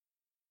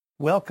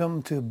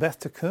Welcome to Beth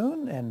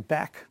Tikkun and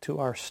back to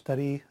our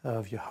study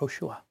of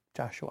Joshua.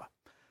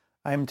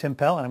 I'm Tim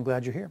Pell and I'm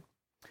glad you're here.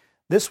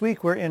 This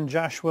week we're in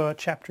Joshua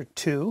chapter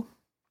 2,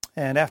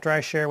 and after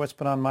I share what's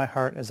been on my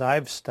heart as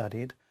I've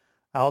studied,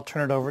 I'll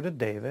turn it over to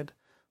David,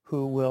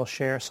 who will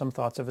share some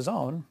thoughts of his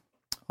own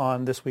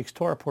on this week's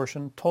Torah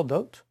portion,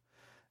 Toldot,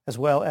 as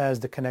well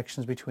as the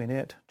connections between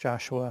it,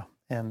 Joshua,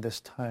 and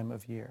this time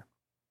of year.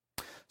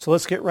 So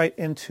let's get right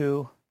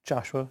into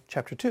Joshua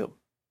chapter 2,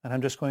 and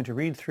I'm just going to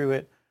read through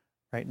it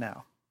right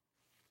now.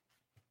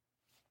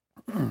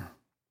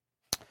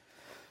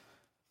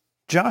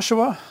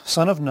 Joshua,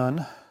 son of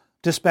Nun,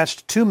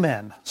 dispatched 2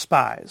 men,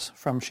 spies,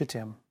 from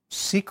Shittim,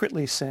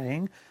 secretly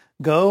saying,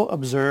 "Go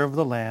observe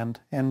the land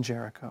and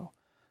Jericho."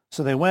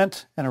 So they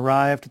went and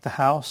arrived at the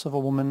house of a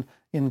woman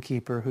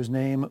innkeeper whose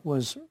name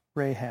was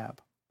Rahab,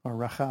 or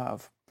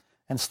Rachav,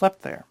 and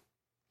slept there.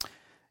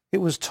 It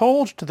was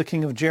told to the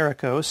king of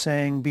Jericho,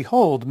 saying,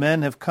 "Behold,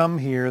 men have come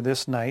here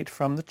this night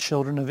from the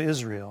children of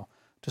Israel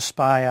to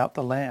spy out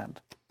the land."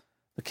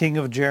 The king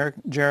of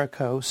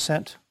Jericho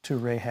sent to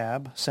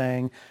Rahab,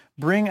 saying,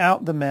 "Bring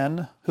out the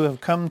men who have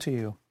come to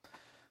you,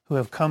 who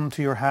have come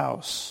to your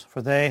house,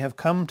 for they have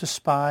come to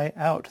spy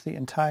out the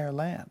entire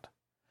land."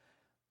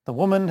 The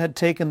woman had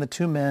taken the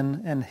 2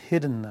 men and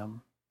hidden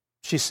them.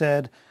 She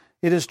said,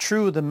 "It is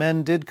true the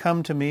men did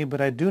come to me,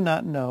 but I do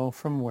not know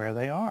from where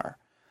they are.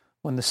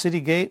 When the city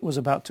gate was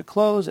about to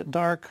close at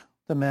dark,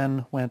 the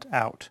men went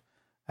out.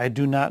 I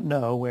do not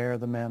know where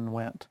the men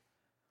went.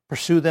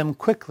 Pursue them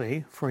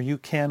quickly, for you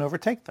can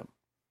overtake them."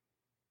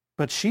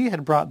 But she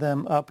had brought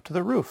them up to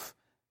the roof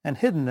and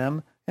hidden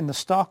them in the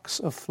stalks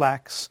of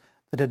flax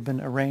that had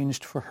been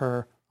arranged for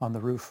her on the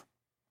roof.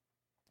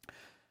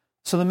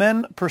 So the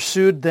men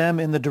pursued them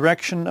in the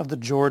direction of the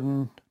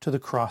Jordan to the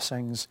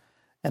crossings,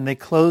 and they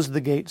closed the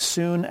gate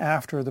soon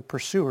after the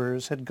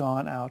pursuers had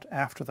gone out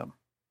after them.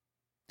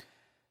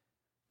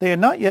 They had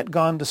not yet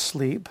gone to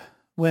sleep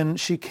when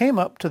she came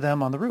up to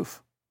them on the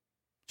roof.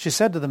 She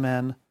said to the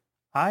men,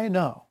 "I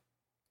know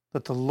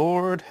that the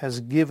Lord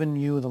has given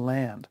you the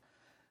land,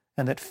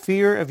 and that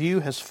fear of you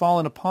has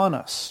fallen upon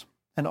us,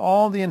 and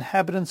all the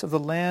inhabitants of the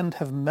land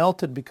have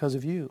melted because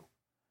of you.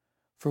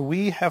 For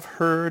we have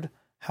heard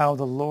how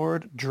the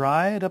Lord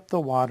dried up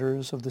the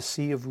waters of the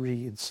Sea of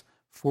Reeds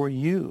for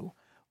you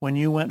when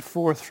you went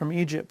forth from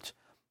Egypt,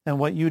 and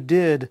what you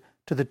did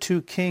to the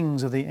 2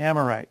 kings of the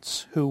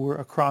Amorites who were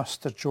across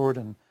the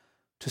Jordan,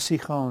 to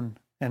Sihon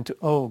and to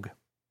Og,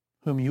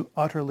 whom you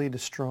utterly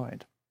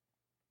destroyed.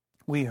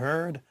 We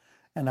heard,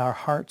 and our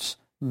hearts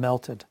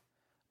melted.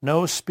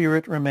 No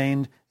spirit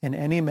remained in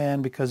any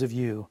man because of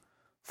you.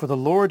 For the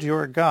Lord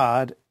your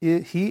God,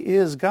 he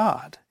is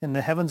God in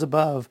the heavens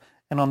above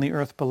and on the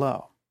earth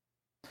below.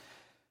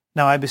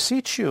 Now I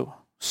beseech you,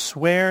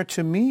 swear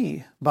to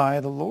me by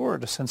the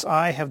Lord, since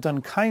I have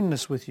done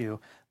kindness with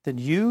you, that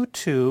you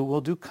too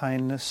will do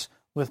kindness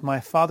with my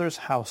father's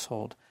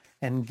household,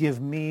 and give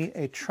me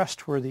a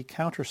trustworthy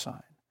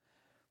countersign,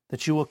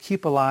 that you will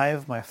keep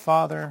alive my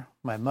father,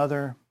 my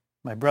mother,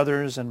 my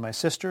brothers and my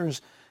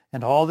sisters,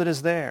 and all that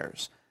is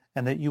theirs,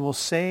 and that you will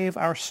save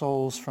our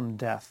souls from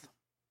death."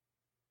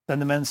 Then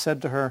the men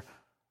said to her,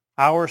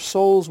 "Our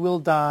souls will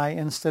die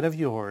instead of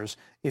yours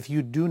if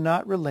you do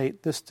not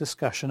relate this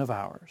discussion of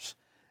ours.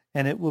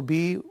 And it will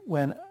be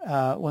when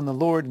the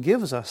Lord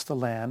gives us the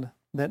land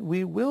that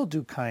we will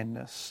do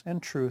kindness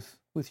and truth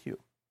with you."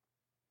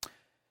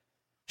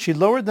 She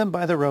lowered them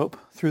by the rope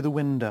through the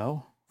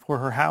window, for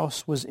her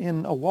house was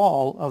in a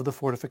wall of the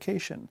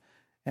fortification,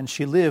 and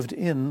she lived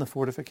in the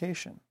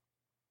fortification.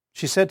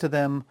 She said to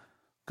them,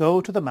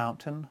 "Go to the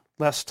mountain,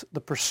 lest the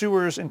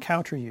pursuers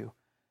encounter you.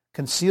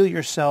 Conceal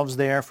yourselves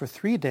there for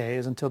 3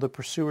 days until the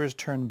pursuers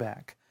turn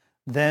back.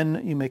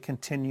 Then you may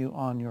continue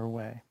on your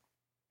way."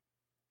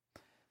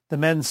 The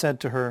men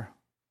said to her,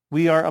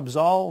 "We are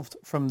absolved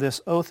from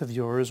this oath of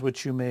yours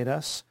which you made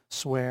us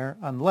swear,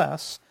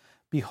 unless,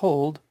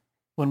 behold,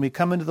 when we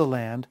come into the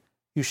land,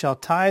 you shall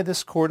tie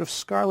this cord of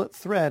scarlet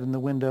thread in the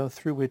window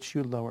through which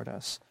you lowered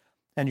us.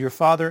 And your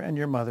father and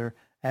your mother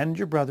and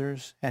your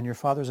brothers and your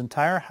father's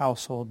entire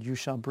household you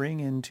shall bring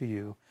into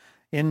you,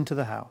 into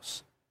the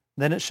house.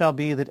 Then it shall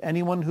be that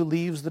anyone who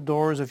leaves the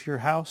doors of your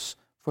house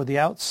for the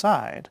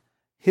outside,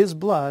 his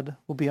blood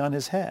will be on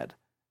his head,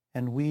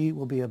 and we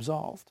will be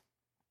absolved.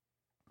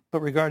 But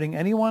regarding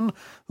anyone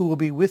who will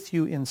be with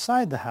you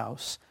inside the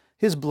house,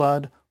 his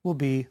blood will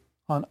be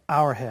on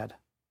our head,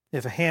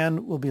 if a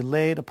hand will be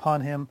laid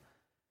upon him.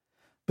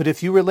 But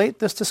if you relate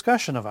this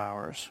discussion of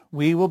ours,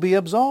 we will be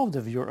absolved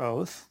of your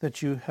oath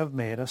that you have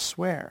made us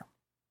swear."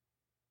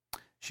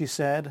 She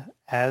said,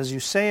 "As you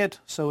say it,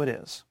 so it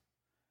is."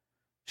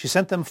 She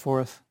sent them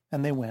forth,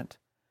 and they went,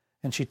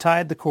 and she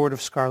tied the cord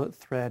of scarlet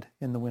thread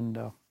in the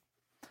window.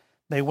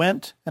 They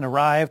went and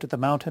arrived at the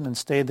mountain and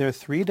stayed there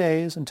 3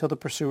 days until the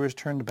pursuers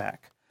turned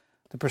back.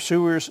 The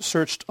pursuers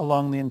searched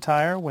along the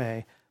entire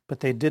way,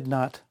 but they did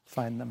not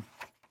find them.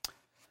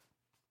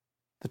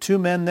 The 2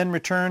 men then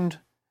returned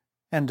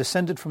and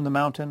descended from the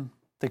mountain.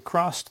 They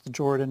crossed the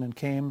Jordan and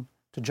came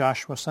to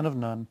Joshua son of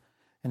Nun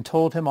and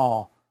told him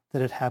all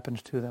that had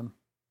happened to them.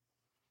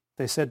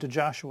 They said to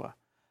Joshua,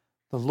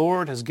 "The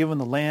Lord has given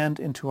the land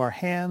into our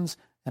hands,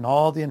 and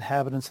all the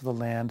inhabitants of the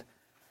land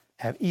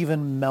have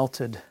even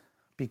melted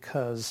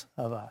because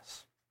of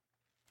us."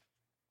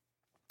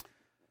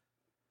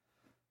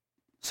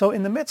 So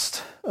in the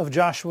midst of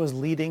Joshua's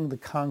leading the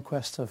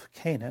conquest of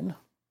Canaan,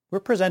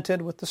 we're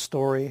presented with the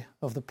story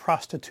of the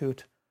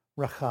prostitute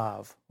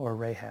Rachav, or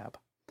Rahab,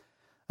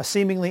 a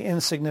seemingly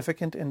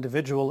insignificant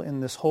individual in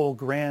this whole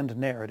grand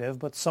narrative,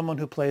 but someone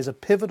who plays a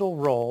pivotal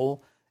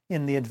role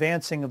in the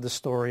advancing of the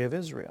story of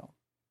Israel.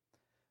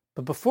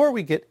 But before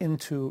we get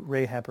into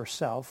Rahab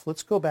herself,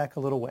 let's go back a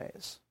little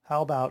ways.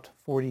 How about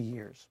 40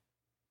 years?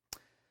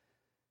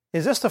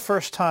 Is this the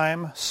first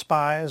time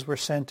spies were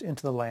sent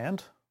into the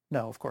land?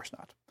 No, of course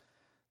not.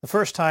 The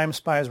first time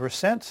spies were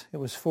sent, it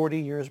was 40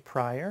 years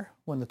prior,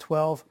 when the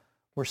 12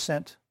 were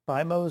sent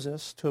by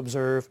Moses to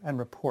observe and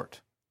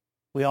report.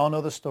 We all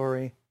know the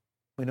story.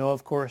 We know,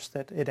 of course,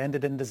 that it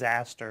ended in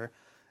disaster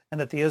and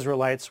that the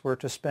Israelites were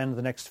to spend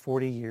the next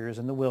 40 years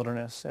in the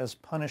wilderness as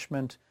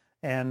punishment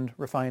and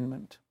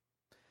refinement.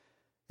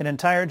 An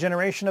entire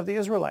generation of the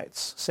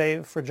Israelites,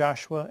 save for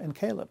Joshua and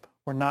Caleb,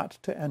 were not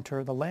to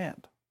enter the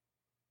land.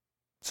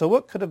 So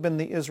what could have been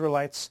the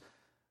Israelites'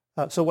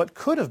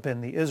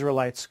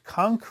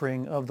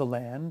 conquering of the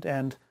land,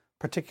 and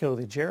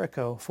particularly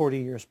Jericho, 40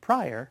 years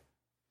prior,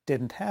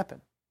 didn't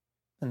happen.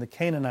 And the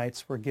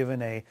Canaanites were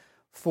given a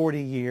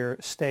 40-year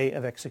stay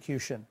of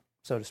execution,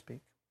 so to speak.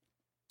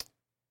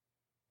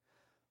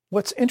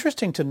 What's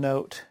interesting to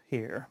note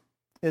here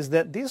is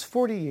that these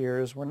 40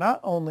 years were not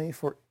only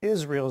for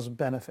Israel's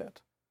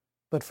benefit,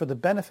 but for the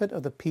benefit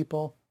of the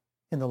people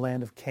in the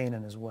land of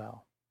Canaan as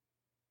well.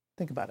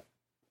 Think about it.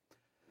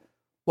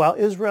 While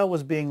Israel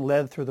was being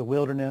led through the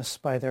wilderness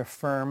by their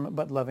firm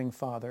but loving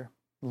father,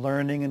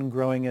 learning and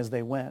growing as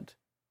they went,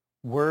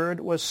 word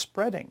was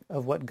spreading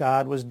of what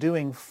God was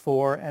doing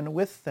for and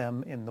with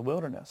them in the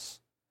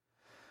wilderness.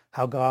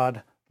 How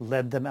God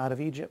led them out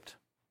of Egypt,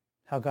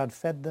 how God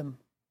fed them,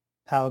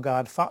 how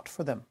God fought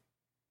for them,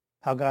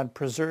 how God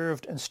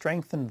preserved and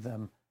strengthened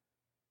them.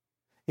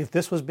 If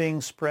this was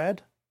being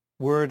spread,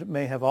 word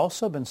may have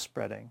also been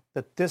spreading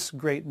that this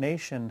great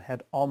nation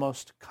had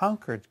almost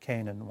conquered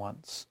Canaan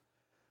once,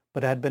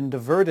 but had been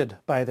diverted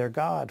by their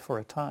God for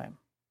a time.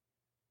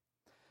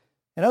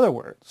 In other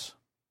words,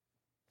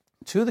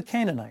 to the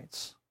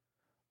Canaanites,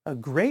 a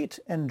great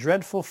and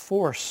dreadful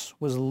force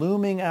was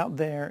looming out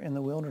there in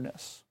the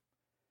wilderness,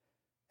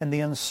 and the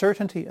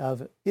uncertainty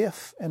of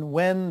if and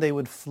when they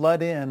would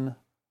flood in,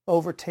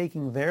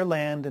 overtaking their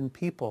land and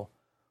people,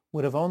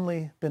 would have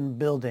only been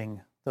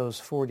building those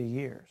 40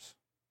 years.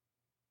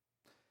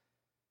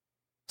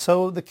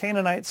 So the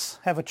Canaanites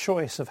have a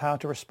choice of how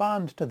to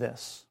respond to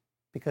this,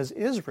 because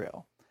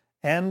Israel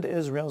and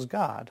Israel's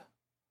God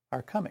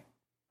are coming.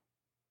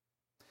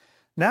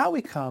 Now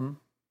we come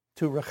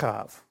to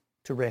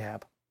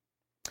Rahab.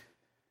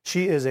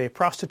 She is a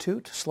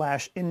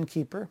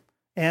prostitute/innkeeper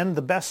and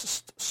the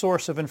best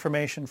source of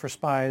information for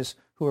spies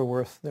who are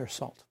worth their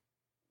salt.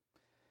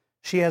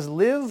 She has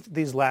lived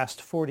these last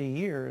 40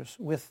 years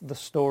with the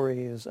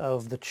stories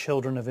of the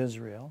children of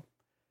Israel,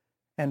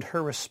 and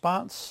her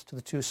response to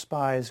the two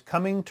spies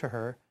coming to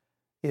her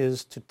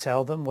is to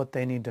tell them what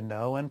they need to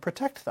know and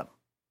protect them.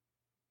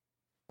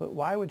 But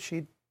why would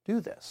she do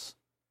this?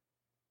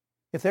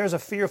 If there's a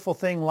fearful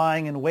thing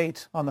lying in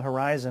wait on the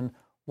horizon,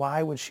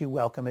 why would she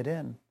welcome it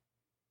in?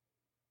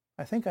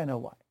 I think I know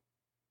why.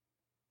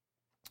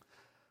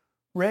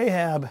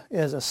 Rahab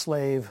is a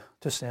slave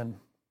to sin,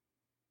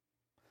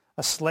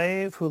 a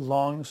slave who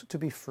longs to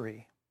be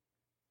free,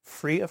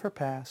 free of her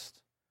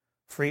past,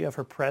 free of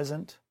her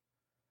present,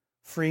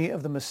 free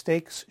of the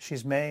mistakes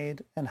she's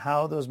made and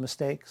how those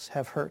mistakes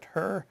have hurt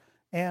her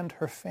and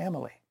her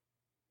family.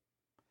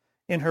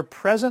 In her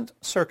present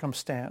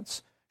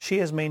circumstance, she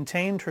has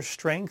maintained her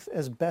strength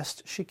as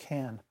best she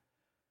can,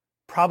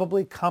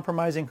 probably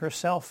compromising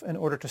herself in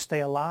order to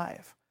stay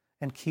alive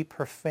and keep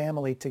her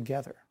family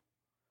together.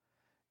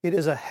 It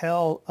is a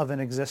hell of an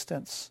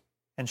existence,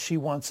 and she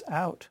wants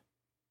out.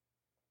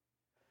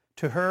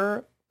 To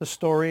her, the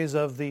stories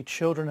of the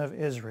children of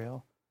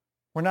Israel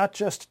were not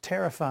just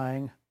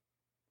terrifying,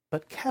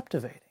 but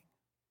captivating.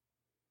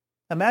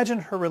 Imagine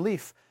her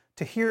relief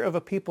to hear of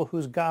a people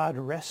whose God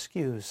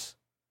rescues,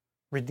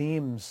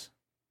 redeems,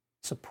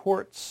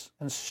 supports,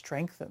 and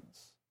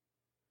strengthens.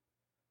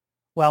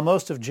 While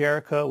most of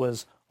Jericho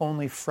was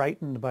only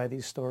frightened by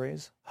these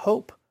stories,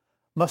 hope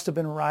must have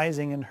been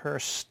rising in her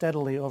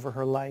steadily over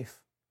her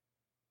life.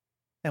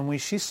 And when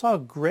she saw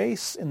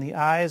grace in the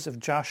eyes of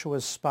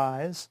Joshua's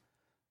spies,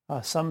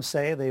 some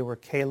say they were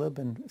Caleb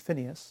and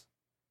Phinehas,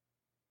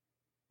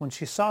 when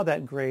she saw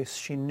that grace,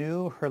 she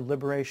knew her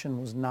liberation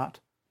was not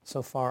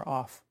so far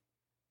off.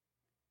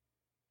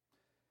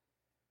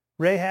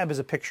 Rahab is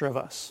a picture of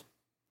us,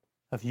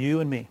 of you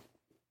and me.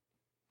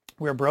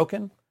 We're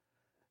broken,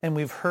 and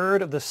we've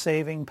heard of the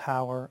saving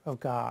power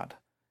of God,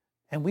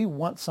 and we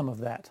want some of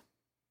that.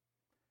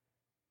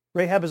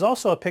 Rahab is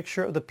also a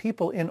picture of the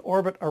people in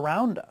orbit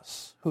around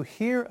us who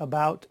hear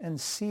about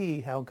and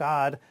see how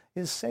God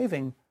is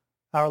saving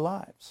our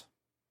lives.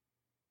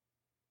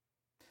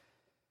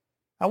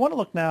 I want to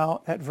look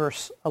now at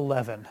verse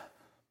 11.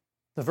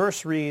 The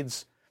verse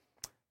reads,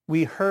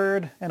 "We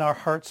heard and our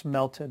hearts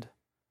melted.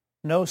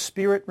 No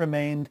spirit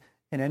remained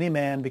in any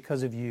man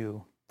because of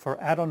you.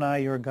 For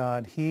Adonai your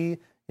God, he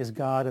is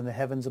God in the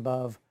heavens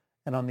above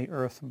and on the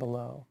earth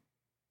below."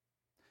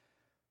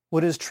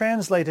 What is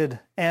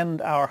translated,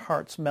 "and our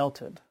hearts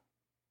melted,"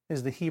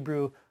 is the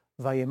Hebrew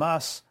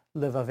vayimas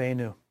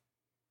levavenu.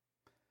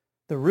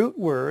 The root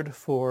word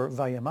for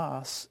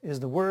vayimas is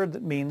the word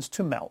that means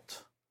to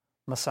melt,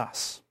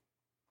 masas.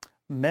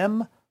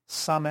 Mem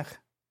samech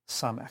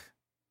samech,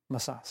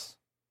 masas.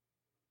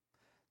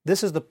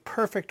 This is the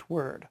perfect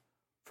word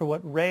for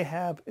what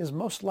Rahab is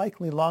most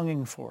likely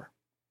longing for.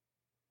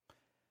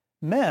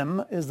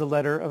 Mem is the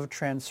letter of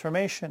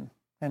transformation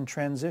and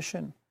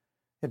transition.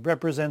 It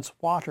represents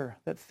water,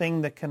 that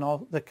thing that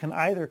can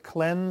either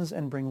cleanse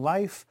and bring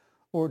life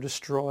or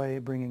destroy,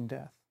 bringing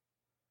death.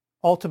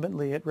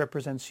 Ultimately, it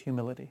represents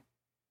humility.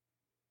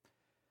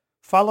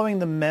 Following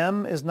the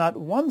mem is not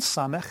one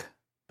samech,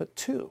 but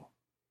two.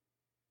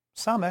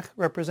 Samech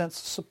represents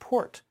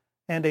support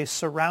and a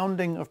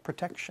surrounding of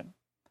protection.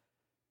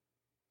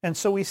 And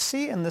so we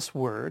see in this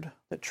word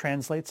that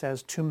translates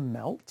as to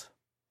melt,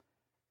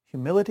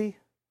 humility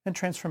and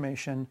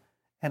transformation,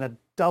 and a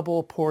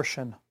double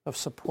portion of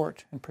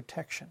support and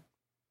protection.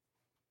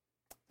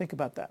 Think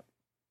about that.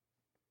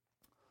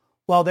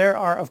 While there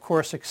are, of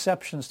course,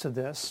 exceptions to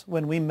this,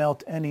 when we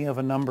melt any of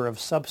a number of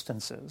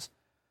substances,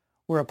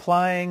 we're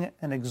applying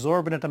an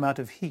exorbitant amount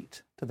of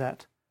heat to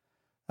that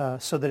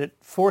so that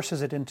it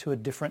forces it into a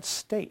different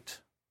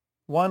state,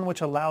 one which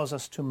allows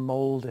us to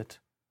mold it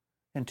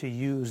and to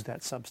use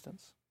that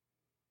substance.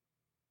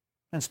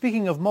 And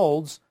speaking of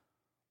molds,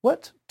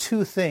 what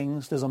two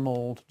things does a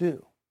mold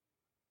do?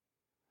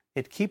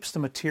 It keeps the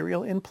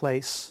material in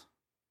place,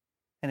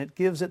 and it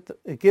gives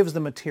the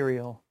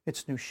material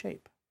its new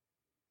shape.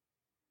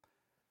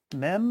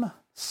 Mem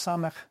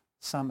samech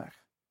samech,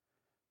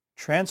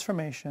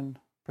 transformation,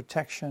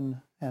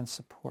 protection, and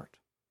support.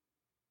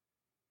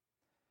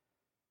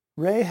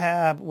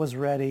 Rahab was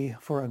ready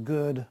for a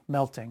good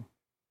melting,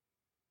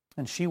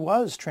 and she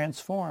was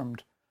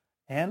transformed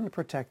and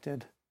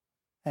protected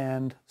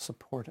and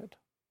supported.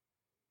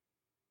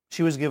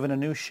 She was given a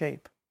new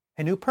shape,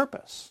 a new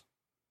purpose,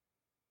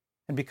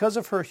 and because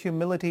of her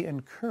humility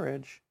and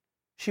courage,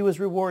 she was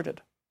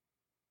rewarded.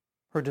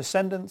 Her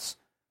descendants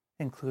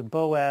include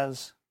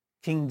Boaz,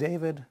 King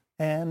David,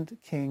 and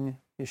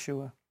King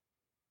Yeshua,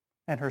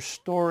 and her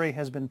story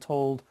has been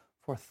told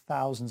for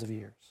thousands of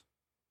years.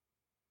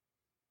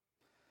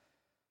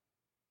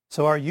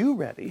 So are you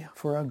ready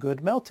for a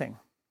good melting?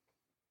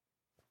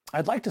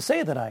 I'd like to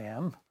say that I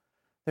am.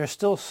 There's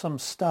still some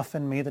stuff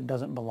in me that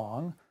doesn't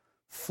belong,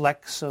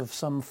 flecks of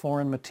some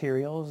foreign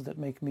materials that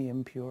make me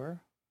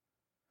impure.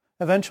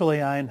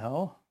 Eventually, I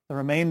know, the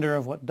remainder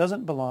of what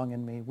doesn't belong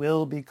in me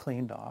will be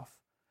cleaned off.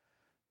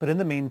 But in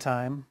the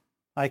meantime,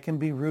 I can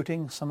be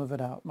rooting some of it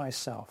out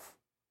myself.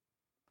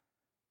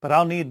 But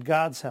I'll need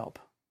God's help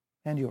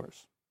and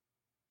yours.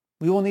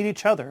 We will need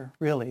each other,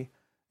 really,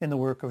 in the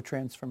work of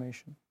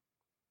transformation.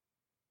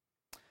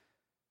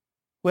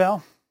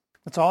 Well,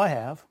 that's all I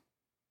have.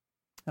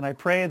 And I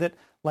pray that,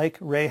 like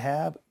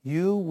Rahab,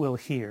 you will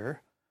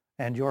hear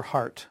and your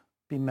heart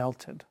be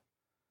melted,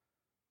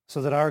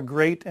 so that our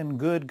great and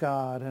good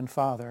God and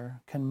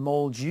Father can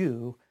mold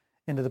you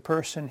into the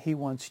person he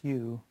wants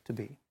you to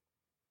be.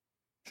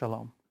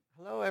 Shalom.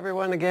 Hello,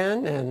 everyone,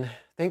 again, and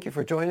thank you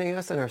for joining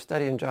us in our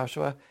study in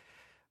Joshua.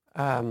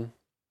 And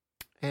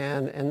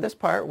in this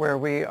part where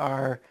we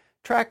are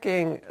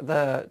tracking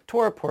the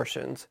Torah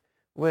portions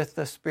with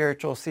the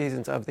spiritual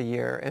seasons of the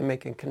year and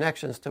making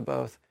connections to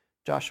both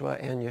Joshua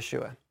and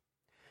Yeshua.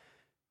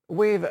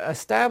 We've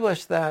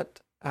established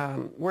that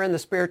we're in the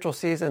spiritual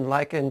season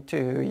likened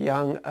to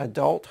young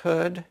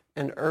adulthood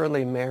and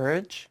early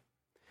marriage.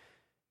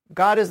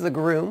 God is the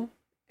groom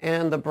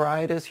and the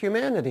bride is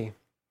humanity,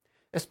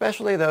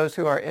 especially those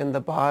who are in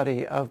the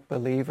body of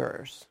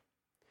believers.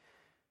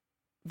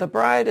 The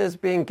bride is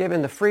being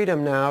given the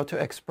freedom now to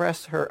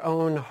express her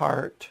own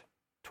heart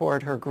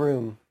toward her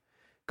groom,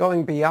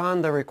 going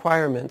beyond the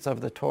requirements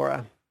of the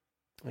Torah,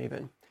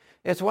 even.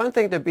 It's one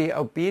thing to be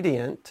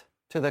obedient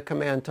to the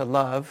command to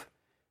love,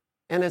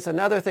 and it's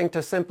another thing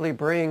to simply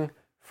bring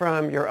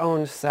from your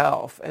own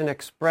self an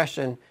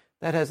expression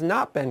that has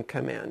not been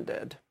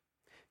commanded.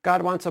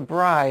 God wants a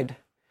bride,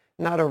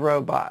 not a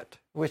robot,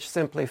 which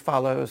simply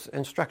follows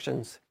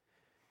instructions.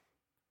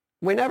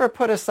 We never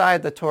put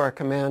aside the Torah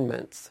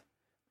commandments,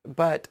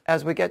 but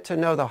as we get to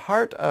know the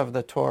heart of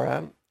the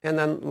Torah and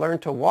then learn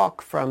to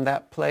walk from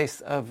that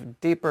place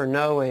of deeper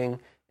knowing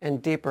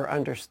and deeper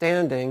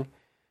understanding,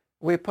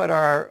 we put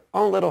our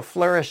own little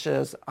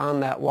flourishes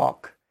on that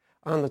walk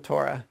on the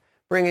Torah,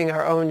 bringing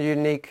our own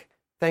unique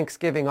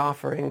Thanksgiving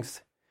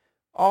offerings,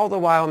 all the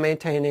while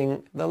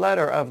maintaining the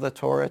letter of the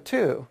Torah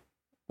too,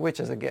 which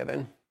is a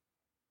given.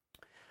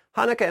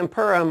 Hanukkah and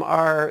Purim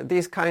are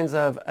these kinds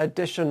of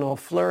additional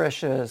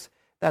flourishes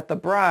that the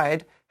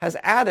bride has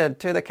added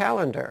to the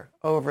calendar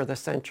over the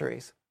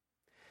centuries.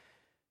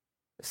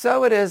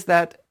 So it is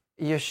that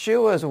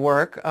Yeshua's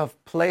work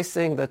of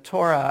placing the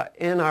Torah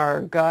in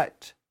our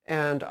gut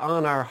and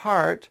on our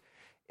heart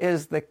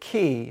is the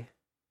key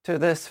to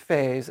this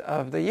phase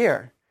of the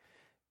year.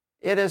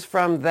 It is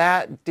from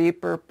that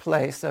deeper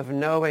place of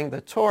knowing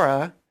the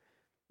Torah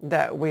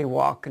that we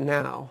walk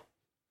now.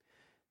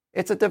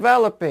 It's a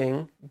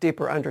developing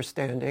deeper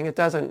understanding. It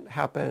doesn't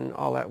happen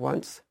all at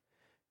once.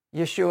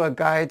 Yeshua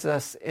guides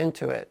us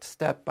into it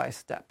step by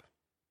step.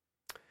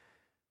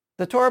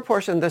 The Torah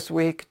portion this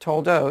week,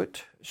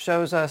 Toldot,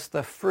 shows us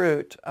the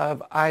fruit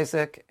of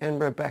Isaac and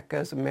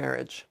Rebekah's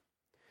marriage.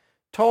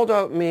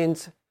 Toldot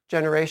means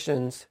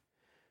generations.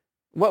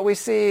 What we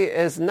see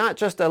is not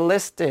just a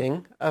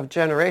listing of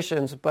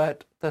generations,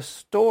 but the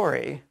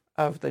story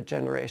of the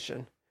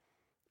generation.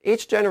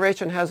 Each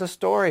generation has a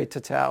story to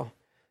tell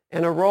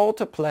and a role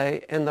to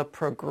play in the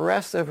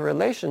progressive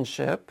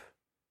relationship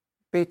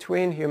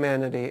between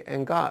humanity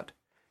and God.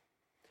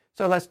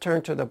 So let's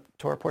turn to the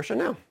Torah portion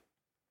now.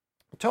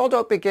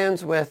 Toldot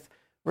begins with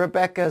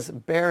Rebekah's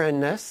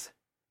barrenness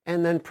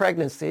and then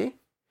pregnancy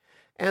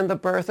and the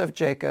birth of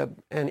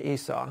Jacob and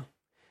Esau.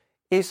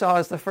 Esau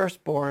is the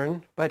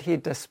firstborn, but he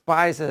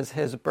despises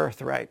his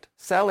birthright,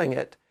 selling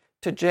it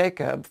to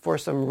Jacob for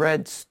some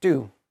red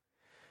stew.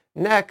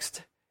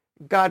 Next,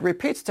 God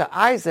repeats to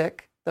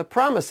Isaac the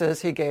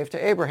promises he gave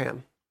to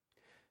Abraham.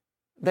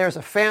 There's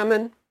a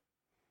famine,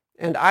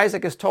 and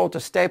Isaac is told to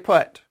stay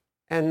put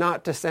and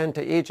not descend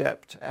to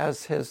Egypt,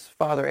 as his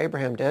father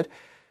Abraham did.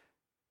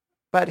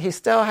 But he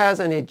still has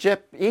an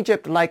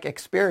Egypt-like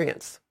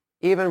experience,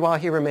 even while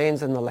he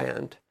remains in the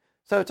land.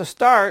 So to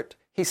start,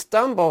 he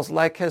stumbles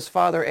like his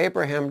father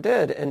Abraham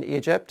did in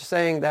Egypt,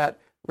 saying that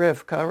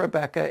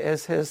Rebekah,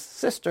 is his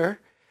sister.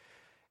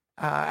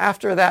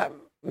 After that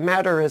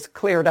matter is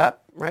cleared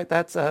up, right?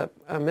 That's a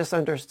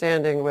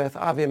misunderstanding with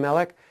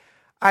Avimelech.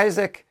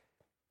 Isaac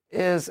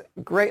is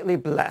greatly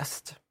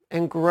blessed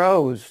and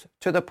grows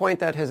to the point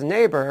that his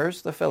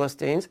neighbors, the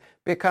Philistines,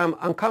 become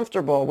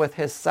uncomfortable with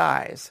his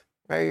size.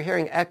 Right? You're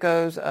hearing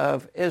echoes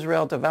of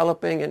Israel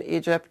developing in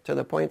Egypt to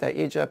the point that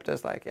Egypt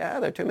is like, yeah,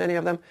 there are too many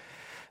of them.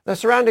 The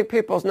surrounding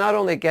peoples not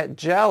only get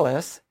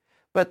jealous,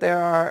 but there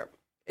are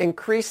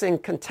increasing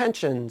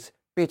contentions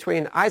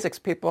between Isaac's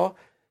people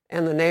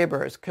and the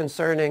neighbors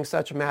concerning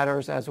such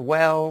matters as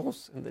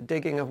wells and the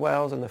digging of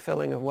wells and the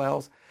filling of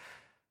wells.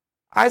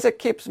 Isaac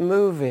keeps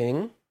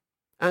moving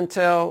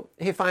until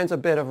he finds a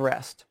bit of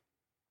rest.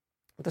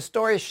 The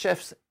story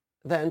shifts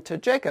then to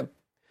Jacob.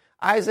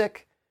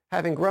 Isaac,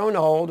 having grown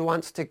old,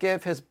 wants to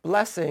give his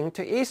blessing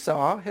to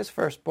Esau, his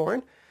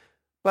firstborn,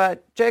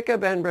 but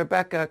Jacob and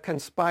Rebekah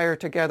conspire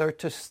together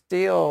to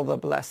steal the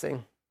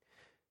blessing.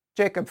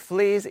 Jacob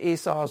flees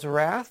Esau's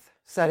wrath,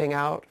 setting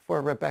out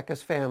for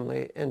Rebekah's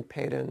family in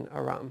Padan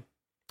Aram.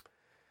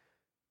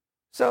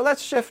 So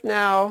let's shift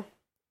now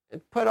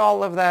and put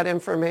all of that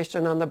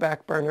information on the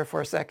back burner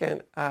for a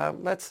second.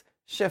 Let's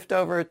shift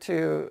over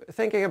to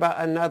thinking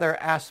about another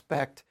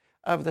aspect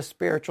of the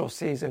spiritual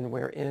season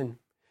we're in.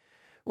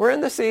 We're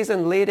in the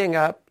season leading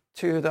up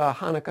to the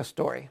Hanukkah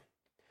story.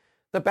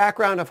 The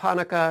background of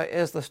Hanukkah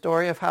is the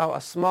story of how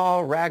a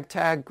small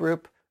ragtag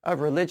group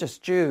of religious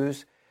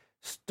Jews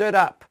stood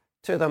up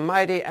to the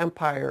mighty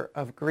empire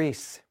of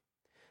Greece.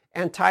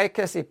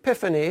 Antiochus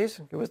Epiphanes,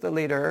 who was the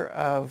leader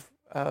of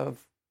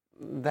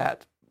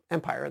that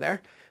empire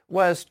there,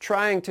 was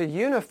trying to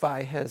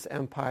unify his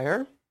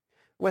empire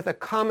with a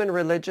common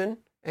religion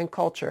and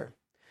culture.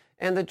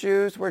 And the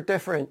Jews were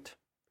different.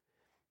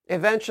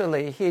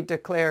 Eventually, he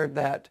declared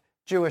that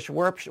Jewish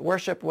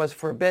worship was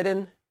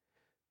forbidden.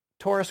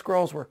 Torah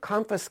scrolls were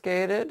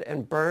confiscated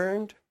and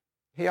burned.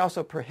 He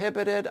also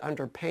prohibited,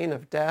 under pain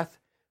of death,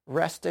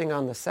 resting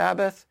on the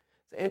Sabbath.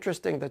 It's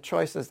interesting the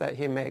choices that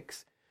he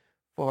makes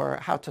for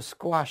how to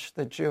squash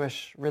the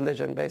Jewish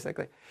religion,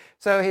 basically.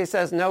 So he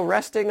says no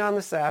resting on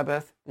the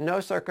Sabbath,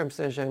 no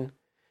circumcision,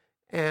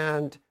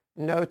 and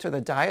no to the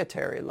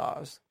dietary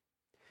laws.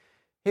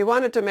 He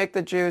wanted to make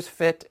the Jews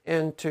fit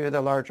into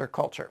the larger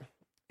culture.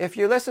 If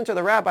you listen to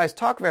the rabbis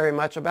talk very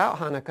much about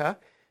Hanukkah,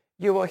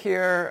 you will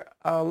hear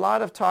a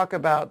lot of talk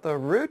about the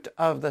root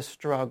of the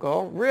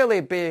struggle really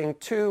being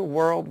two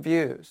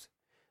worldviews.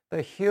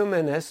 The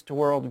humanist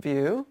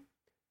worldview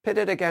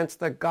pitted against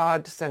the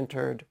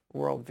God-centered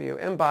worldview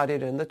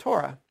embodied in the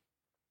Torah.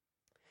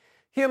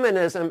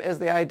 Humanism is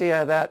the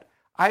idea that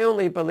I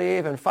only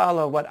believe and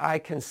follow what I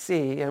can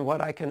see and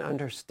what I can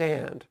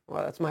understand.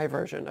 Well, that's my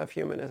version of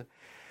humanism.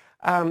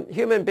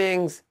 Human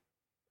beings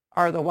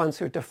are the ones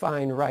who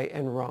define right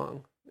and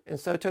wrong. And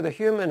so to the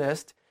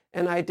humanist,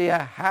 an idea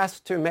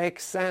has to make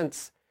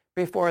sense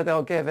before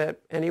they'll give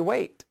it any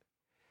weight.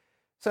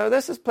 So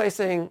this is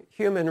placing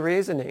human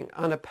reasoning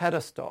on a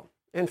pedestal.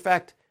 In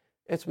fact,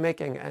 it's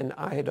making an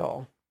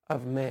idol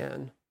of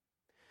man.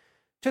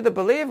 To the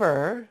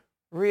believer,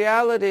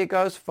 reality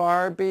goes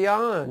far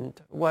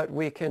beyond what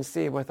we can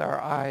see with our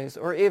eyes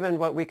or even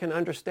what we can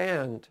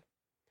understand.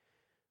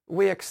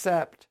 We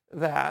accept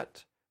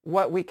that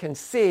what we can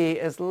see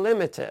is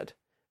limited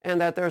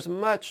and that there's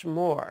much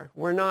more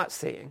we're not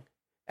seeing,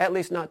 at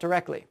least not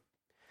directly.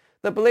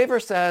 The believer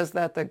says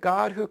that the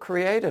God who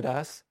created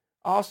us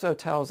also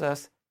tells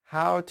us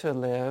how to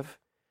live,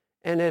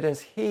 and it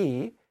is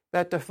he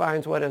that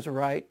defines what is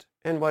right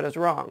and what is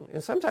wrong.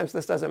 And sometimes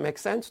this doesn't make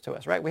sense to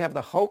us, right? We have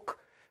the hok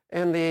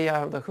and the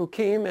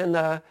hukim in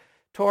the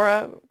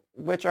Torah,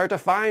 which are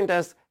defined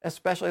as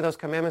especially those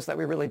commandments that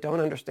we really don't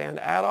understand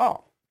at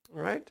all,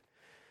 right?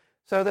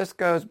 So this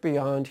goes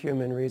beyond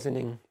human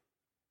reasoning.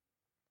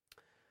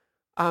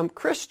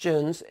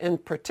 Christians in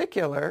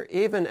particular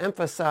even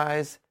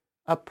emphasize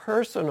a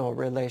personal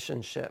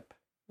relationship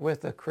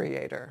with the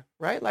Creator,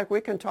 right? Like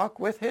we can talk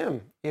with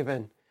him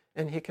even,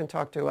 and he can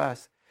talk to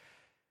us.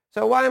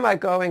 So why am I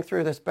going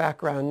through this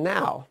background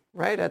now,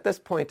 right, at this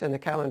point in the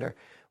calendar?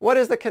 What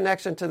is the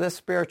connection to this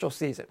spiritual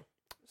season?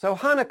 So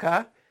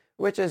Hanukkah,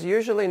 which is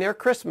usually near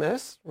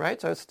Christmas, right,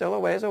 so it's still a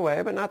ways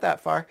away, but not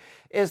that far,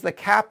 is the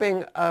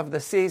capping of the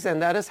season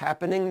that is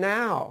happening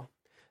now.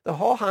 The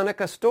whole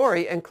Hanukkah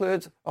story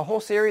includes a whole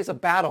series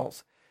of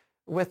battles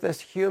with this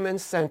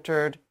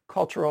human-centered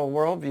cultural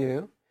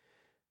worldview,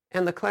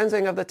 and the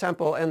cleansing of the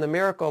temple and the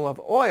miracle of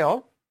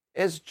oil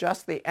is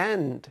just the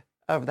end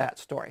of that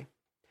story.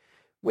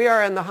 We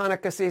are in the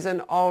Hanukkah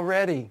season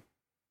already.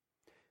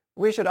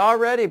 We should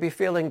already be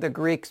feeling the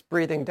Greeks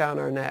breathing down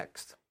our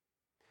necks.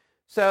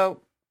 So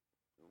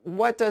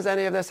what does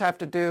any of this have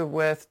to do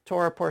with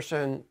Torah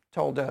portion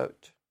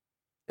Toldot?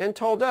 In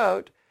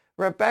Toldot,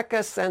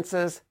 Rebecca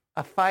senses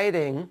a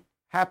fighting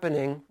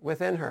happening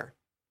within her.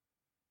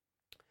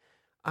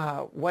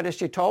 What is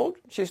she told?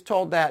 She's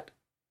told that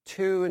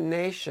two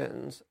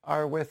nations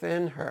are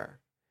within her,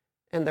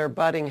 and they're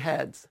butting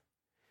heads.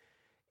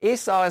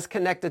 Esau is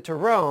connected to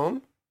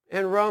Rome,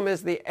 and Rome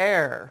is the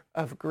heir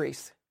of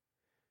Greece.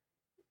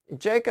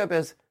 Jacob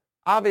is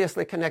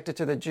obviously connected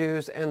to the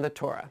Jews and the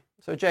Torah.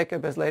 So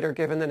Jacob is later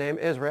given the name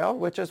Israel,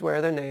 which is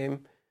where the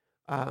name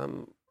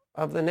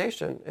of the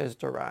nation is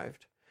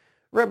derived.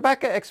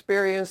 Rebecca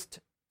experienced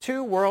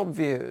two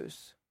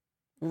worldviews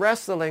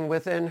wrestling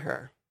within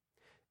her.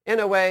 In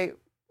a way,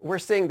 we're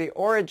seeing the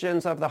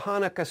origins of the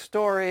Hanukkah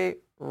story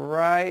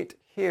right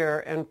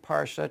here in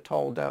Parsha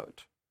Toldot.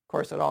 Of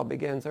course, it all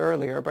begins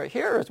earlier, but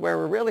here is where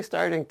we're really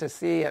starting to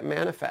see it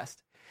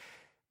manifest.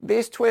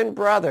 These twin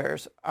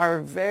brothers are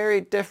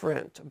very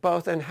different,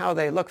 both in how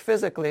they look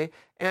physically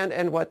and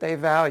in what they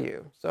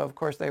value. So, of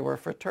course, they were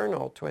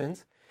fraternal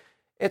twins.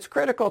 It's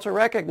critical to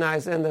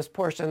recognize in this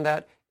portion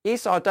that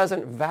Esau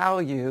doesn't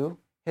value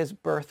his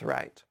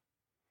birthright.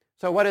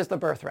 So what is the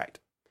birthright?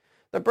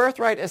 The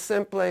birthright is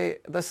simply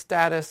the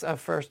status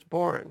of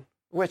firstborn,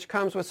 which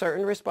comes with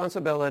certain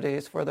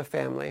responsibilities for the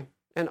family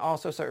and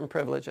also certain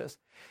privileges.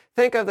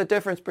 Think of the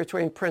difference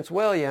between Prince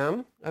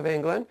William of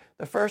England,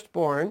 the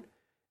firstborn,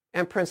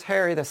 and Prince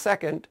Harry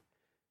II.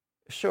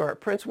 Sure,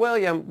 Prince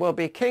William will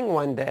be king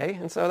one day,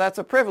 and so that's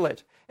a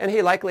privilege, and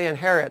he likely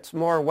inherits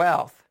more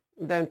wealth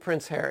than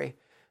Prince Harry.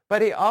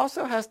 But he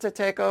also has to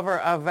take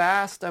over a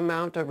vast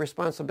amount of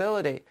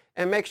responsibility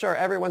and make sure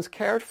everyone's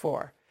cared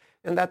for,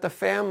 and that the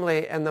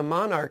family and the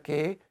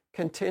monarchy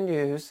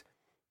continues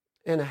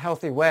in a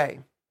healthy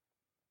way.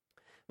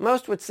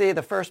 Most would see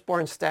the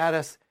firstborn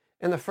status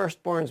and the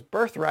firstborn's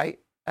birthright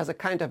as a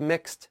kind of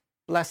mixed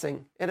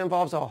blessing. It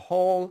involves a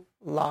whole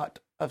lot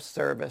of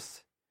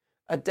service,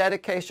 a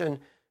dedication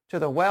to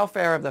the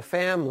welfare of the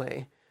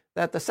family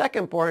that the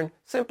secondborn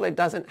simply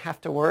doesn't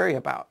have to worry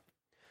about.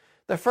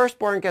 The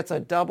firstborn gets a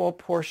double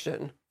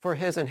portion for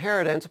his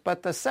inheritance,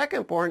 but the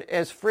secondborn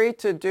is free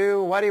to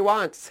do what he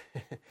wants.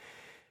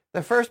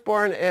 The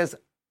firstborn is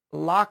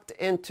locked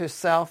into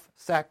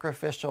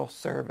self-sacrificial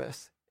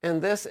service.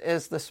 And this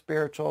is the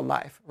spiritual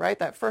life, right?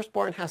 That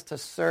firstborn has to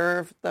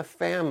serve the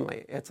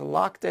family. It's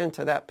locked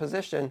into that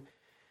position.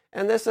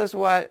 And this is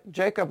what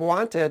Jacob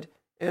wanted,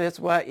 and it's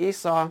what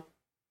Esau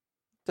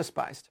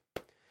despised.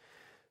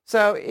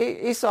 So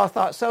Esau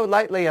thought so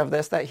lightly of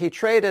this that he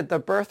traded the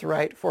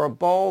birthright for a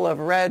bowl of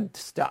red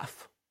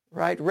stuff,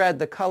 right? Red,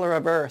 the color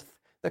of earth,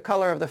 the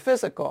color of the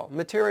physical,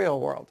 material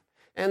world.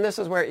 And this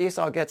is where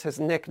Esau gets his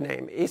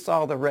nickname,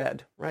 Esau the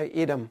Red, right?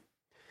 Edom.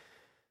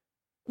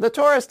 The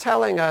Torah is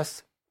telling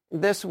us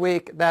this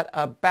week that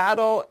a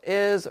battle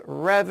is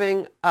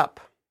revving up,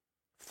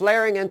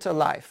 flaring into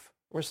life.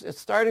 It's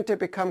starting to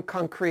become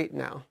concrete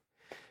now.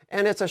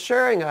 And it's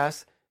assuring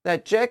us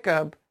that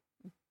Jacob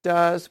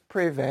does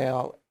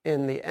prevail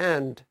in the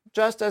end,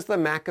 just as the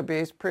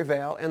Maccabees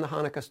prevail in the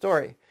Hanukkah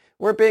story.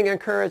 We're being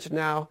encouraged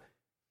now,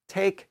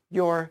 take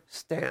your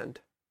stand.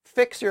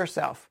 Fix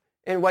yourself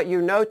in what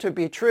you know to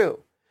be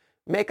true.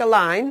 Make a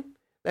line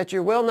that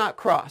you will not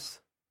cross.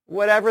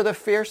 Whatever the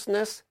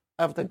fierceness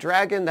of the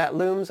dragon that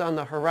looms on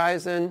the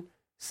horizon,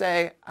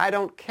 say, I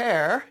don't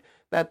care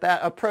that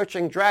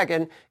approaching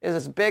dragon is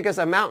as big as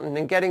a mountain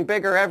and getting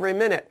bigger every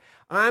minute.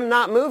 I'm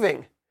not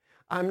moving.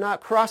 I'm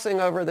not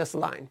crossing over this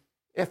line.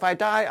 If I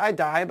die, I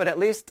die, but at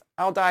least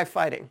I'll die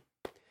fighting.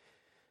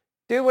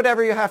 Do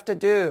whatever you have to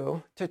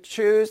do to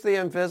choose the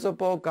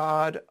invisible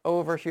God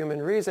over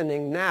human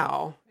reasoning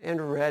now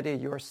and ready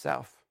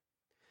yourself.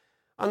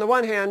 On the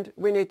one hand,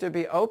 we need to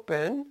be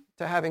open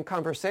to having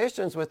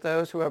conversations with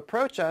those who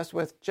approach us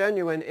with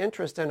genuine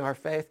interest in our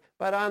faith.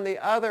 But on the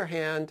other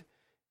hand,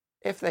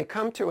 if they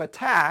come to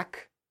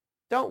attack,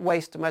 Don't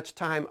waste much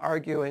time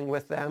arguing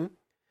with them.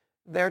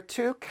 They're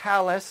too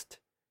calloused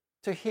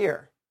to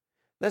hear.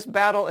 This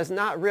battle is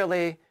not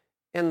really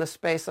in the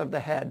space of the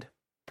head.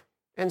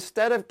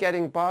 Instead of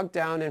getting bogged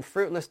down in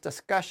fruitless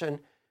discussion,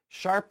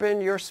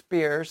 sharpen your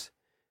spears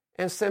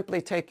and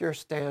simply take your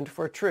stand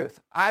for truth.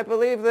 I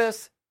believe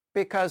this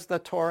because the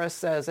Torah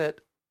says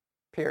it,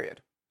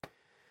 period.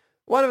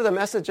 One of the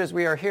messages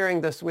we are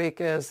hearing this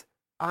week is,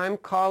 I'm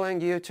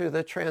calling you to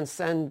the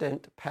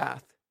transcendent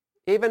path.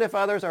 Even if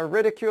others are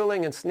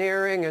ridiculing and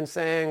sneering and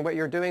saying what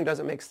you're doing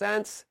doesn't make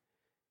sense,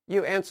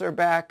 you answer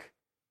back,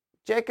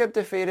 Jacob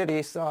defeated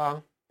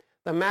Esau,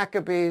 the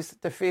Maccabees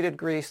defeated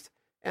Greece,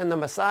 and the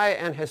Messiah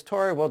and his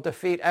Torah will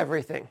defeat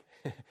everything.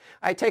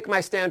 I take my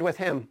stand with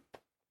him.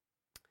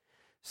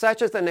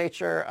 Such is the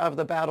nature of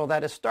the battle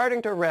that is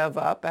starting to rev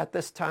up at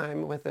this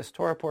time with this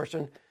Torah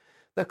portion.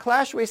 The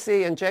clash we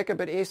see in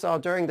Jacob and Esau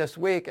during this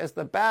week is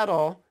the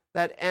battle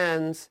that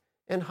ends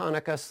in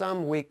Hanukkah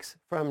some weeks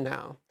from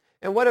now.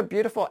 And what a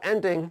beautiful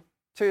ending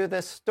to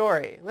this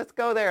story. Let's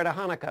go there to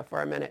Hanukkah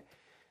for a minute.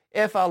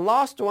 If a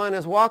lost one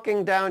is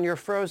walking down your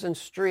frozen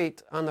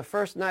street on the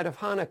first night of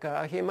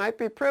Hanukkah, he might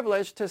be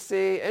privileged to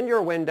see in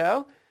your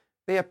window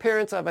the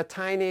appearance of a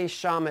tiny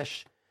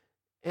shamash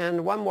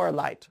and one more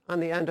light on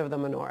the end of the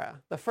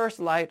menorah, the first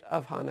light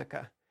of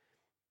Hanukkah.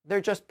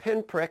 They're just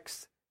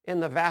pinpricks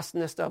in the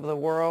vastness of the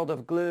world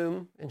of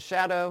gloom and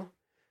shadow,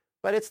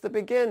 but it's the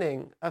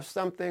beginning of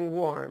something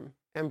warm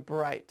and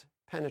bright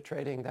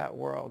penetrating that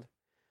world.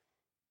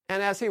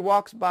 And as he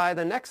walks by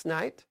the next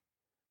night,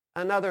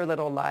 another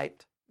little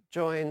light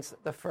joins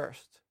the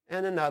first,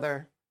 and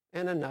another,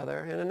 and another,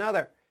 and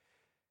another.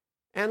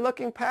 And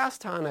looking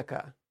past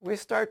Hanukkah, we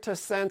start to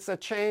sense a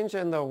change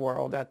in the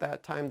world at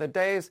that time. The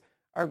days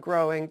are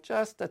growing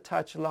just a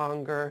touch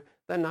longer,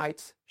 the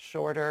nights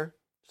shorter,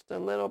 just a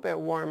little bit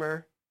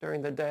warmer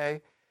during the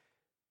day,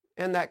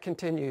 and that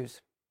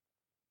continues.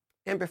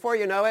 And before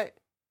you know it,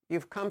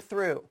 you've come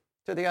through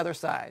to the other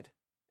side,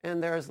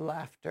 and there's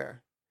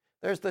laughter.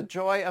 There's the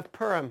joy of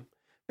Purim,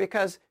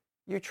 because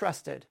you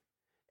trusted,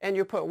 and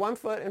you put one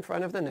foot in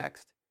front of the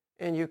next,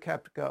 and you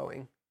kept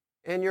going,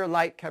 and your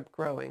light kept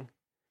growing.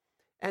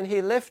 And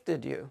he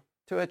lifted you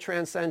to a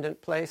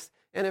transcendent place,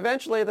 and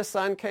eventually the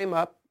sun came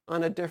up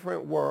on a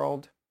different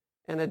world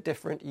and a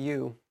different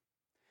you.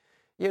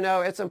 You know,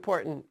 it's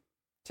important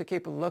to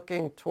keep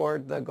looking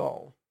toward the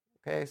goal.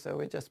 Okay, so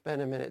we just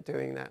spent a minute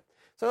doing that.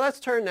 So let's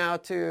turn now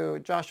to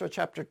Joshua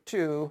chapter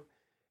 2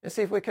 and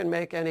see if we can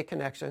make any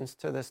connections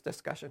to this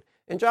discussion.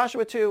 In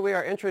Joshua 2, we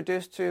are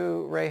introduced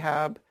to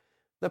Rahab,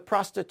 the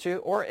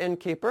prostitute or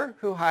innkeeper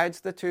who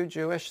hides the two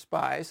Jewish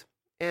spies,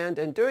 and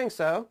in doing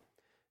so,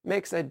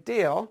 makes a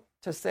deal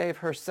to save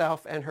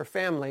herself and her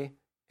family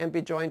and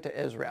be joined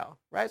to Israel,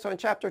 right? So in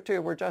chapter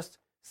 2, we're just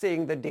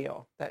seeing the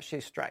deal that she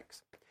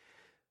strikes.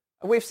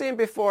 We've seen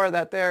before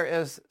that there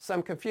is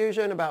some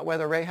confusion about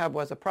whether Rahab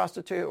was a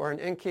prostitute or an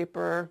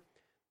innkeeper,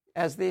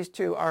 as these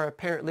two are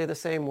apparently the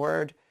same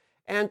word,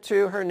 and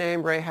to her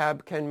name,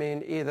 Rahab can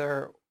mean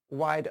either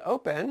wide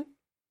open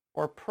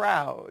or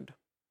proud,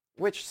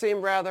 which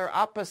seem rather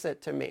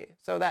opposite to me.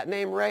 So that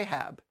name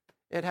Rahab,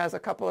 it has a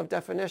couple of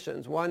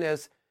definitions. One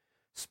is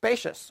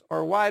spacious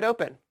or wide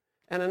open,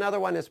 and another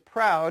one is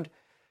proud.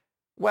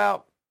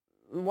 Well,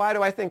 why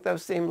do I think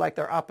those seem like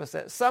they're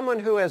opposite? Someone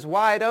who is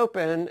wide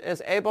open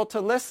is able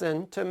to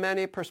listen to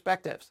many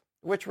perspectives,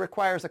 which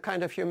requires a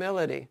kind of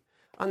humility.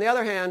 On the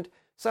other hand,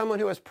 someone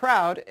who is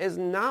proud is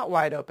not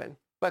wide open,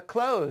 but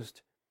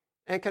closed,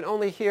 and can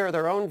only hear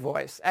their own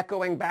voice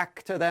echoing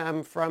back to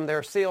them from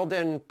their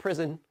sealed-in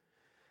prison.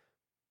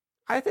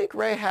 I think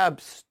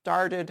Rahab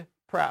started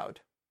proud,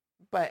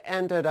 but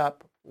ended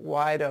up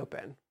wide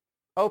open,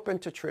 open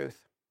to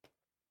truth.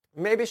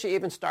 Maybe she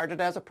even started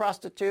as a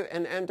prostitute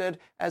and ended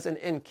as an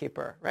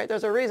innkeeper, right?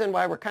 There's a reason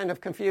why we're kind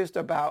of confused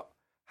about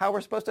how we're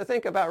supposed to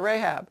think about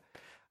Rahab.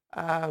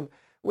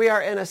 We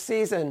are in a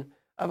season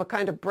of a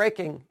kind of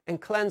breaking and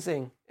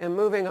cleansing and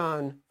moving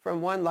on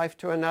from one life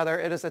to another.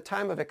 It is a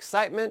time of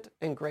excitement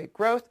and great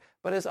growth,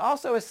 but it's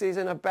also a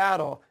season of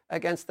battle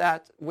against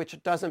that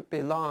which doesn't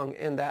belong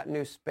in that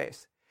new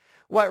space.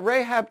 What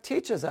Rahab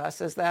teaches us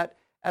is that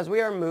as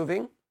we are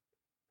moving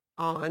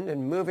on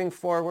and moving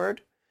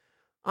forward,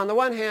 on the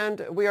one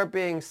hand, we are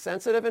being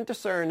sensitive and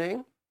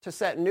discerning to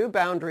set new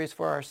boundaries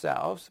for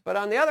ourselves, but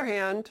on the other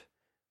hand,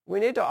 we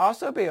need to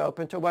also be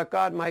open to what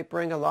God might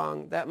bring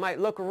along that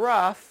might look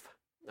rough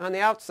on the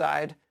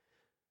outside,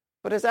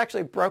 but is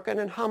actually broken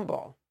and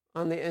humble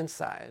on the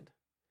inside.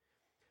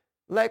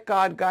 Let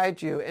God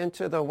guide you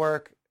into the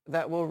work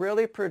that will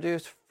really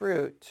produce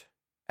fruit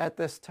at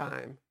this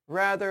time,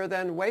 rather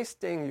than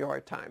wasting your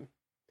time.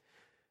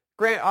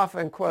 Grant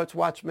often quotes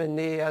Watchman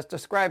Nee as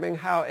describing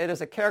how it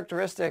is a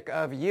characteristic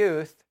of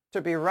youth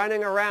to be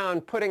running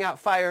around, putting out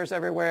fires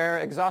everywhere,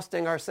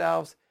 exhausting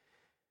ourselves.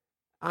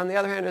 On the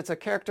other hand, it's a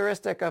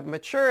characteristic of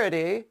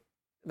maturity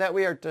that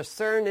we are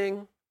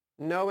discerning,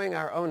 knowing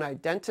our own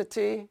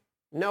identity,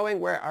 knowing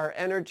where our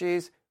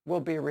energies will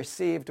be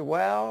received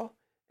well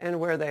and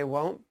where they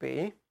won't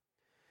be.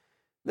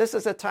 This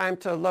is a time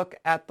to look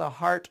at the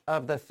heart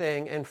of the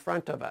thing in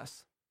front of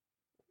us.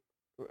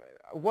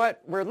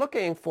 What we're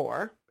looking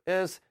for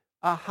is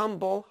a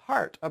humble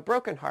heart, a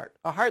broken heart,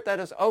 a heart that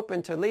is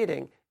open to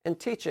leading and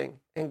teaching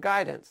and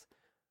guidance,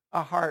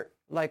 a heart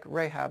like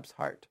Rahab's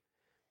heart.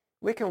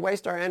 We can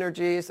waste our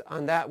energies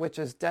on that which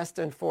is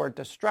destined for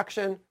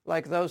destruction,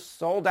 like those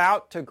sold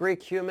out to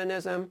Greek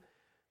humanism.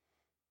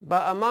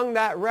 But among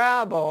that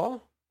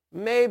rabble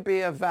may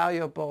be a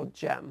valuable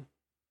gem.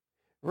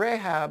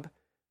 Rahab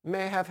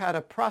may have had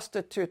a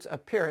prostitute's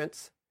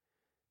appearance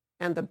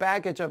and the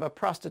baggage of a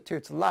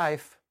prostitute's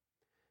life,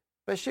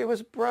 but she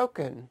was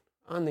broken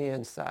on the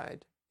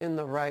inside in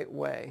the right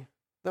way,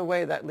 the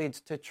way that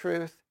leads to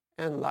truth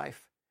and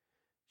life.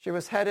 She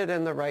was headed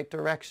in the right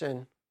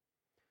direction.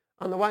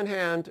 On the one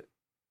hand,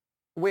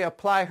 we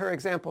apply her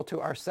example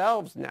to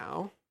ourselves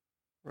now,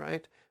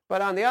 right?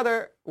 But on the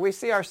other, we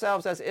see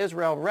ourselves as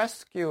Israel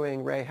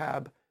rescuing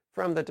Rahab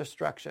from the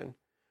destruction,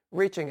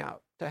 reaching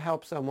out to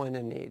help someone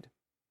in need.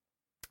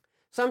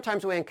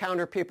 Sometimes we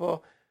encounter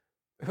people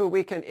who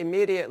we can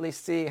immediately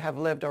see have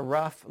lived a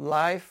rough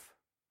life,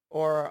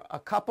 or a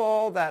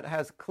couple that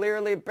has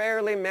clearly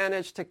barely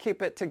managed to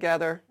keep it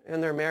together in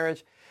their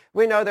marriage.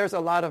 We know there's a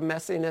lot of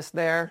messiness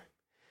there,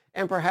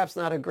 and perhaps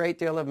not a great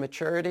deal of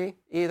maturity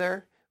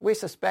either. We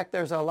suspect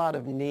there's a lot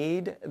of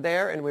need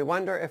there, and we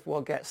wonder if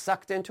we'll get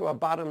sucked into a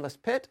bottomless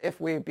pit if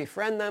we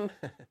befriend them.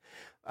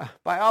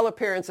 By all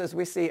appearances,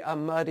 we see a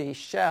muddy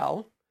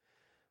shell.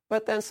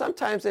 But then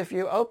sometimes if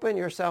you open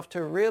yourself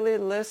to really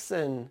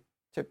listen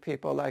to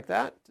people like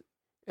that,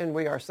 and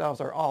we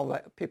ourselves are all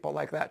people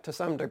like that to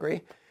some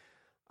degree,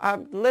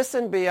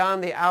 listen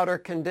beyond the outer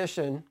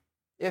condition.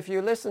 If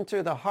you listen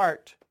to the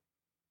heart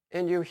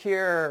and you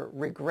hear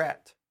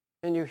regret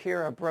and you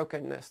hear a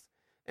brokenness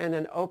and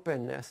an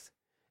openness,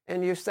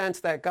 and you sense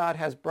that God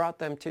has brought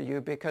them to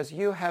you because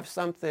you have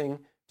something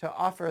to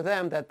offer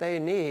them that they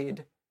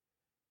need,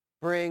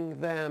 bring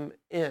them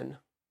in.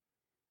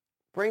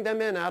 Bring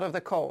them in out of the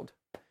cold.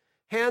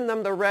 Hand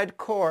them the red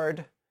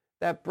cord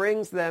that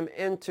brings them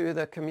into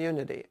the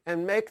community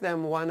and make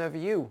them one of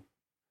you.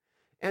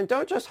 And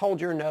don't just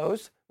hold your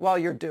nose while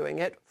you're doing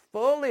it.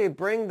 Fully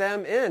bring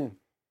them in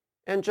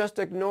and just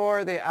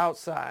ignore the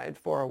outside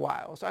for a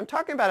while. So I'm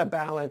talking about a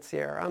balance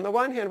here. On the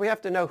one hand, we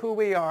have to know who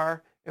we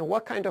are and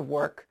what kind of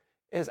work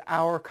is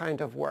our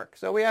kind of work.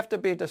 So we have to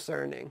be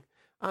discerning.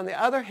 On the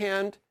other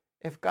hand,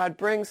 if God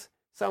brings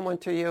someone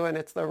to you and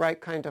it's the right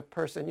kind of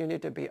person, you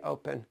need to be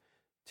open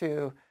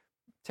to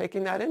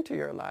taking that into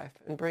your life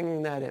and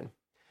bringing that in.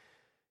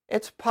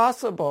 It's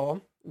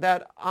possible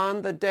that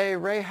on the day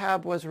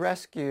Rahab was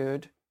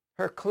rescued,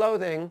 her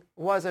clothing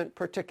wasn't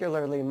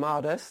particularly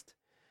modest,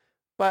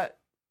 but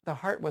the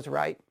heart was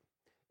right.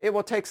 It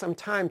will take some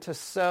time to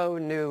sew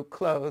new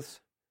clothes,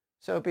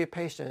 so be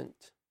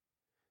patient.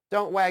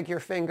 Don't wag your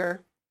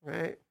finger,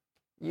 right?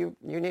 You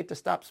need to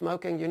stop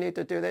smoking. You need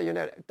to do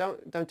that.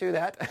 Don't do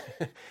that.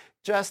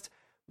 Just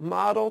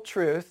model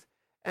truth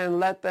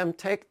and let them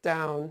take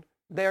down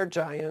their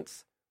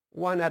giants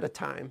one at a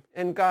time,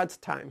 in God's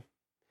time.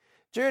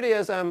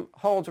 Judaism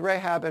holds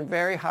Rahab in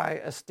very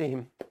high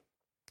esteem.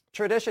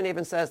 Tradition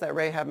even says that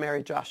Rahab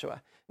married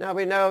Joshua. Now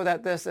we know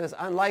that this is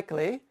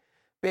unlikely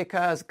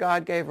because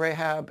God gave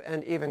Rahab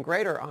an even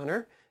greater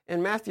honor.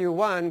 In Matthew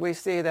 1, we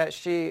see that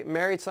she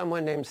married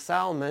someone named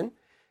Salmon,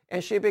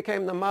 and she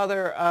became the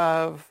mother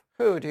of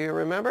who? Do you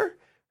remember?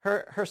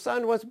 Her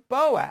son was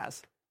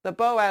Boaz, the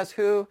Boaz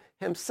who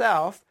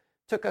himself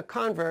took a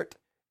convert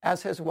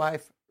as his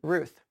wife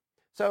Ruth.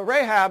 So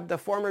Rahab, the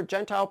former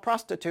Gentile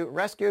prostitute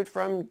rescued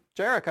from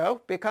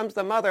Jericho, becomes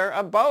the mother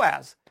of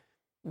Boaz,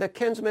 the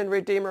kinsman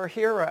redeemer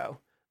hero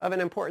of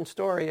an important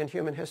story in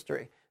human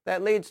history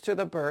that leads to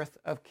the birth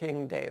of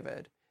King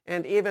David.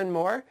 And even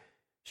more,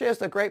 she has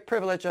the great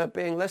privilege of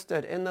being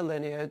listed in the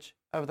lineage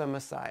of the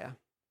Messiah.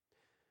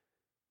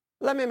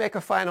 Let me make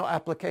a final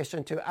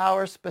application to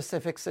our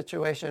specific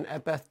situation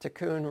at Beth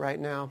Tikkun right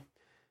now.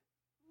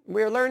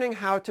 We're learning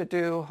how to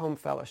do home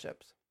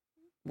fellowships.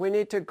 We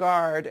need to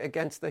guard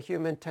against the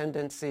human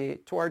tendency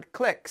toward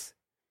cliques.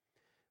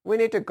 We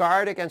need to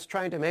guard against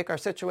trying to make our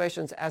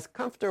situations as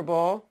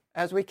comfortable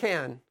as we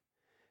can.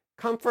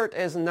 Comfort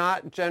is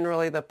not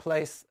generally the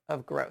place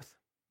of growth.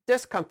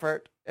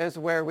 Discomfort is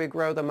where we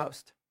grow the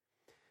most.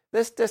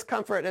 This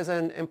discomfort is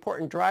an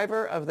important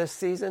driver of this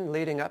season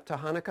leading up to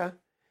Hanukkah.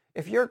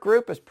 If your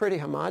group is pretty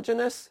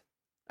homogeneous,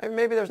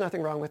 maybe there's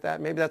nothing wrong with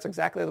that. Maybe that's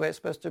exactly the way it's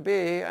supposed to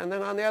be. And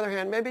then on the other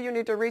hand, maybe you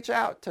need to reach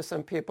out to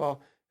some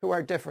people who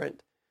are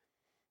different.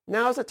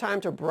 Now is the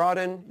time to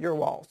broaden your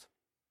walls.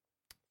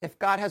 If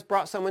God has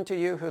brought someone to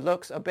you who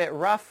looks a bit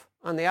rough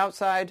on the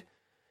outside,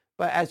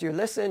 but as you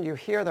listen, you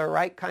hear the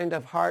right kind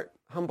of heart,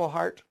 humble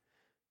heart,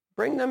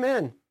 bring them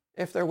in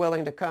if they're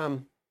willing to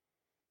come.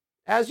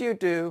 As you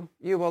do,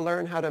 you will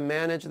learn how to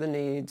manage the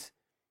needs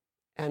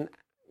and,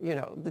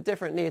 the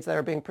different needs that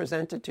are being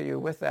presented to you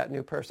with that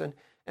new person,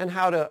 and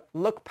how to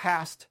look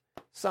past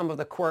some of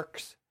the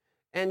quirks.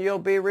 And you'll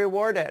be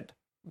rewarded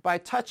by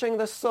touching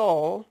the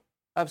soul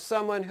of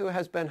someone who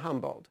has been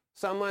humbled,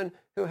 someone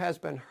who has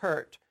been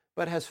hurt,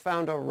 but has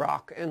found a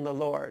rock in the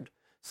Lord,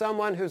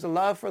 someone whose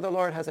love for the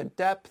Lord has a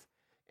depth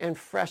and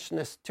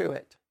freshness to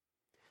it.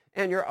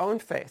 And your own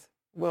faith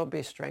will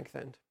be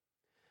strengthened.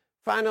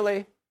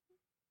 Finally,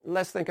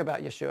 let's think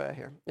about Yeshua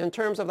here. In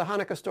terms of the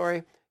Hanukkah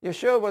story,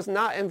 Yeshua was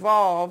not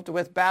involved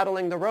with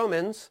battling the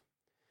Romans,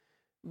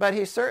 but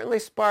he certainly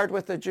sparred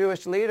with the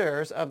Jewish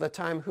leaders of the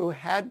time who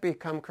had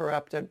become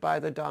corrupted by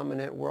the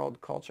dominant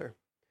world culture.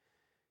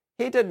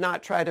 He did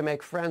not try to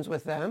make friends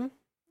with them,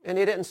 and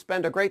he didn't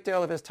spend a great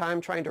deal of his time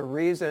trying to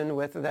reason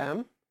with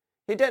them.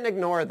 He didn't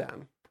ignore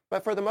them,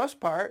 but for the most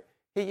part,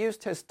 he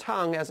used his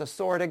tongue as a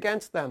sword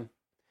against them.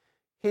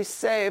 He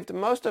saved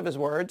most of his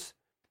words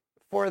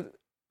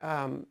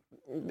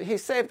he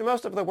saved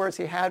most of the words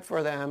he had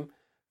for them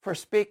for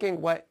speaking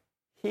what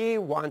he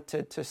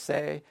wanted to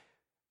say,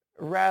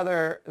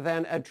 rather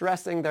than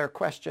addressing their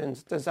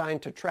questions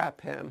designed to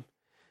trap him,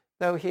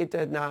 though he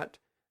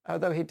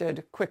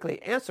did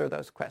quickly answer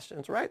those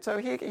questions, right? So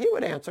he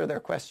would answer their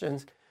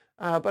questions,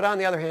 but on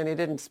the other hand, he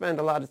didn't spend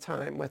a lot of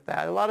time with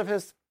that. A lot of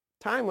his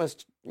time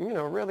was,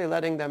 really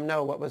letting them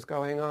know what was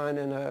going on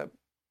in a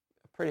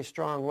pretty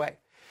strong way.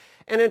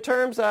 And in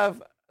terms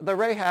of the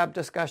Rahab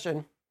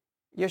discussion,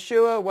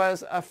 Yeshua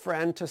was a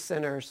friend to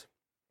sinners.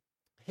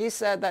 He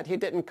said that he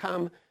didn't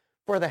come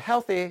for the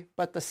healthy,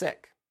 but the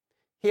sick.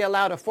 He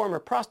allowed a former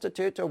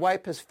prostitute to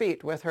wipe his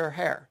feet with her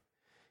hair.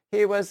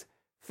 He was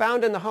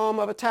found in the home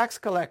of a tax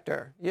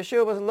collector.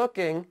 Yeshua was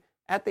looking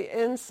at the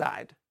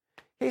inside.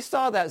 He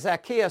saw that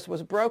Zacchaeus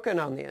was broken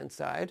on the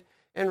inside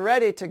and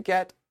ready to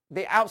get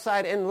the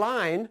outside in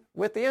line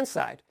with the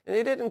inside. And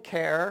he didn't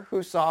care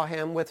who saw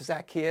him with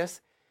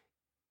Zacchaeus,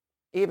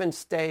 even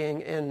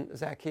staying in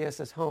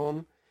Zacchaeus'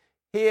 home.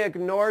 He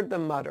ignored the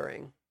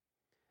muttering.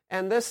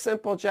 And this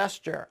simple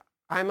gesture,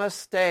 I must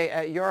stay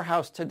at your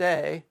house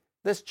today,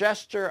 this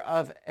gesture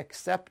of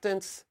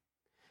acceptance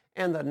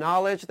and the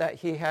knowledge that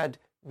he had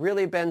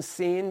really been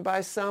seen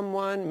by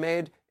someone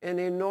made an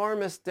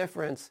enormous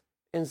difference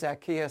in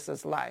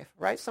Zacchaeus' life,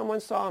 right? Someone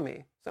saw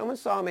me. Someone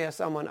saw me as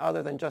someone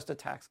other than just a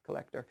tax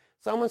collector.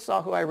 Someone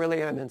saw who I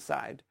really am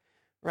inside,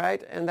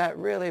 right? And that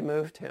really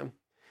moved him.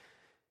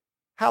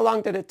 How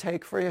long did it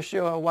take for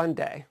Yeshua? One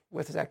day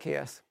with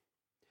Zacchaeus.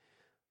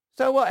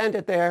 So we'll end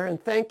it there, and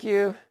thank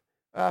you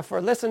for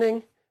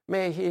listening.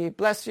 May he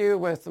bless you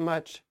with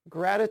much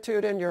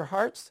gratitude in your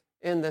hearts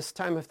in this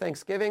time of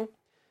Thanksgiving,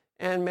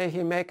 and may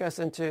he make us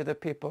into the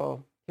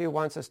people he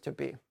wants us to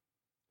be.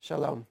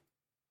 Shalom.